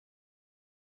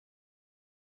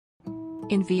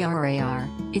In VR/AR,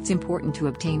 it's important to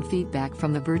obtain feedback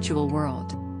from the virtual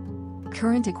world.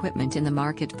 Current equipment in the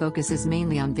market focuses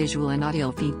mainly on visual and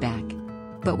audio feedback.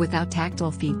 But without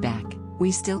tactile feedback,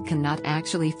 we still cannot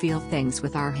actually feel things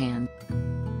with our hand.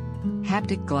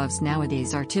 Haptic gloves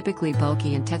nowadays are typically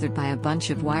bulky and tethered by a bunch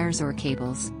of wires or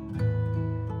cables.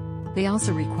 They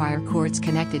also require cords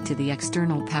connected to the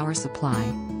external power supply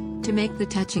to make the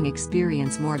touching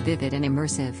experience more vivid and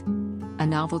immersive. A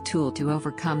novel tool to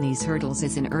overcome these hurdles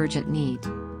is an urgent need.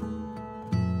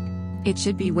 It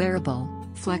should be wearable,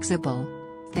 flexible,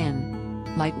 thin,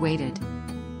 light-weighted,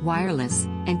 wireless,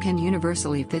 and can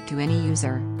universally fit to any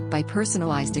user by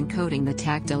personalized encoding the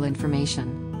tactile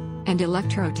information. And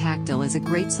electrotactile is a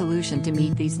great solution to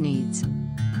meet these needs.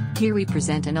 Here we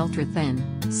present an ultra-thin,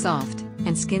 soft,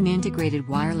 and skin-integrated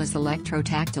wireless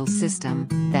electrotactile system,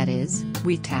 that is,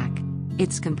 WeTac.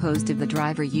 It's composed of the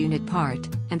driver unit part,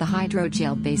 and the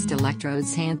hydrogel-based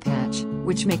electrodes hand patch,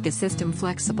 which make the system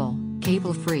flexible,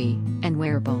 cable-free, and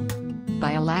wearable.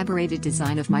 By elaborated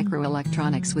design of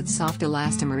microelectronics with soft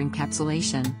elastomer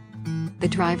encapsulation, the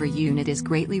driver unit is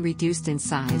greatly reduced in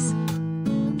size.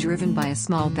 Driven by a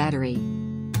small battery.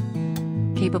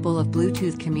 Capable of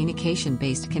Bluetooth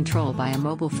communication-based control by a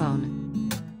mobile phone.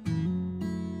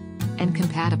 And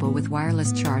compatible with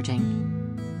wireless charging.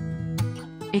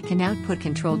 It can output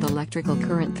controlled electrical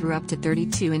current through up to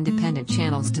 32 independent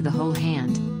channels to the whole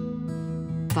hand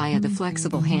via the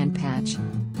flexible hand patch.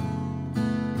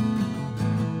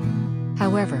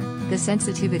 However, the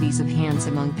sensitivities of hands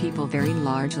among people vary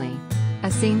largely.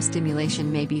 A same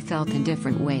stimulation may be felt in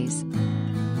different ways.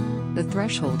 The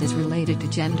threshold is related to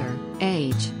gender,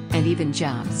 age, and even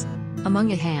jobs.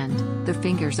 Among a hand, the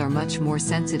fingers are much more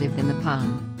sensitive than the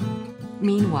palm.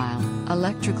 Meanwhile,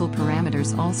 electrical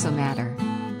parameters also matter.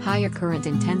 Higher current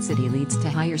intensity leads to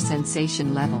higher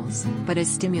sensation levels, but as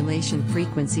stimulation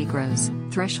frequency grows,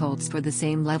 thresholds for the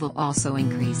same level also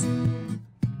increase.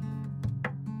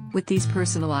 With these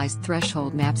personalized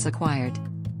threshold maps acquired,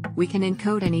 we can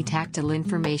encode any tactile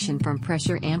information from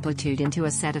pressure amplitude into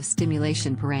a set of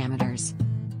stimulation parameters.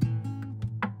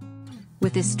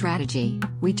 With this strategy,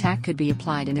 WeTac could be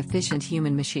applied in efficient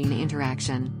human-machine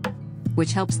interaction,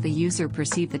 which helps the user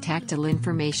perceive the tactile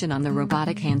information on the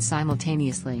robotic hand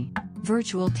simultaneously.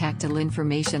 Virtual tactile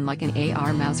information like an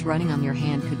AR mouse running on your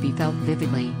hand could be felt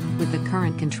vividly, with the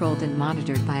current controlled and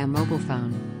monitored by a mobile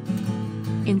phone.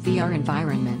 In VR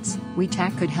environments,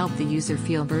 WeTac could help the user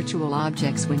feel virtual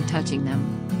objects when touching them.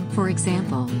 For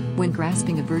example, when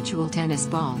grasping a virtual tennis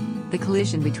ball, the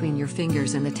collision between your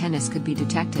fingers and the tennis could be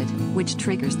detected, which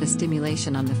triggers the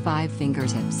stimulation on the 5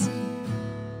 fingertips.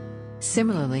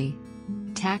 Similarly,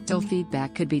 tactile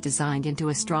feedback could be designed into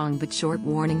a strong but short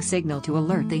warning signal to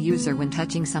alert the user when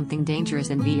touching something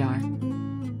dangerous in VR,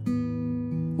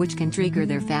 which can trigger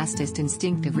their fastest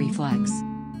instinctive reflex.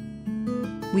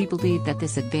 We believe that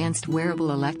this advanced wearable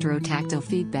electrotactile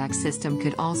feedback system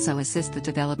could also assist the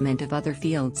development of other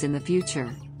fields in the future,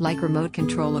 like remote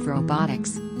control of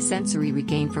robotics, sensory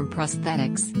regain from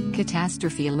prosthetics,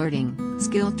 catastrophe alerting,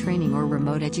 skill training or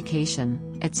remote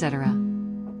education, etc.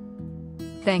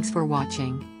 Thanks for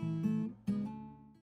watching.